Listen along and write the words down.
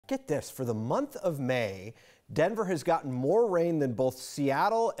get this, for the month of May, Denver has gotten more rain than both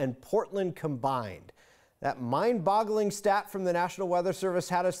Seattle and Portland combined. That mind-boggling stat from the National Weather Service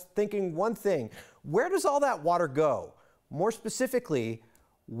had us thinking one thing: where does all that water go? More specifically,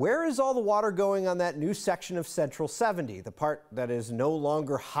 where is all the water going on that new section of Central 70, the part that is no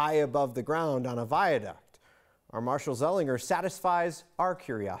longer high above the ground on a viaduct? Our Marshall Zellinger satisfies our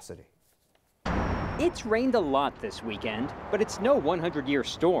curiosity. It's rained a lot this weekend, but it's no 100-year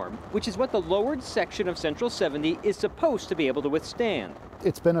storm, which is what the lowered section of Central 70 is supposed to be able to withstand.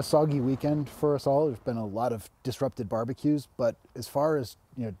 It's been a soggy weekend for us all. There's been a lot of disrupted barbecues, but as far as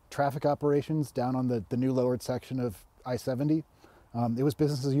traffic operations down on the new lowered section of I-70, it was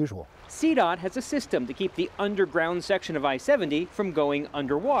business as usual. CDOT has a system to keep the underground section of I-70 from going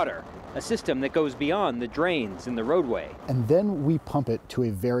underwater, a system that goes beyond the drains in the roadway. And then we pump it to a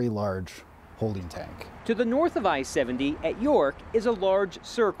very large holding tank. To the north of I-70 at York is a large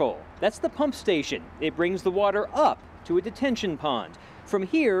circle. That's the pump station. It brings the water up to a detention pond. From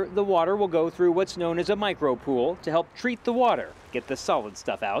here, the water will go through what's known as a micro pool to help treat the water, get the solid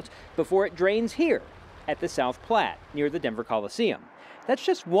stuff out, before it drains here at the South Platte near the Denver Coliseum. That's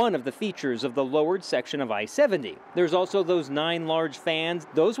just one of the features of the lowered section of I-70. There's also those 9 large fans.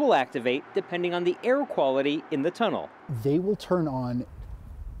 Those will activate depending on the air quality in the tunnel. They will turn on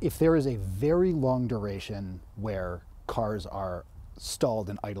if there is a very long duration where cars are stalled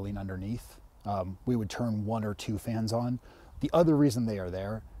and idling underneath. We would turn 1 or 2 fans on. The other reason they are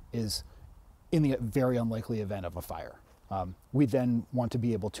there is in the very unlikely event of a fire. We then want to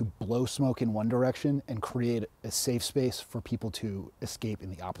be able to blow smoke in one direction and create a safe space for people to escape in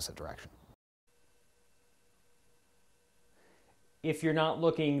the opposite direction. If you're not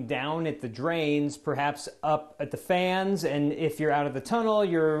looking down at the drains, perhaps up at the fans, and if you're out of the tunnel,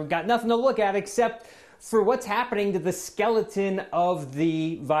 you've got nothing to look at except for what's happening to the skeleton of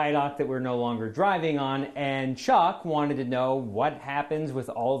the viaduct that we're no longer driving on. And Chuck wanted to know what happens with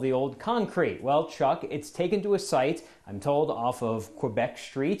all the old concrete. Well, Chuck, it's taken to a site, I'm told, off of Quebec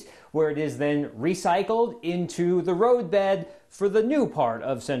Street, where it is then recycled into the roadbed for the new part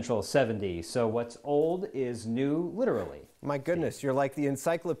of Central 70. So what's old is new, literally. My goodness, you're like the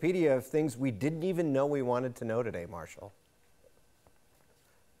encyclopedia of things we didn't even know we wanted to know today, Marshall.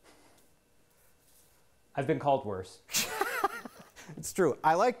 I've been called worse. It's true.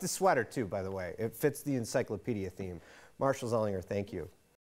 I like the sweater too, by the way. It fits the encyclopedia theme. Marshall Zellinger, thank you.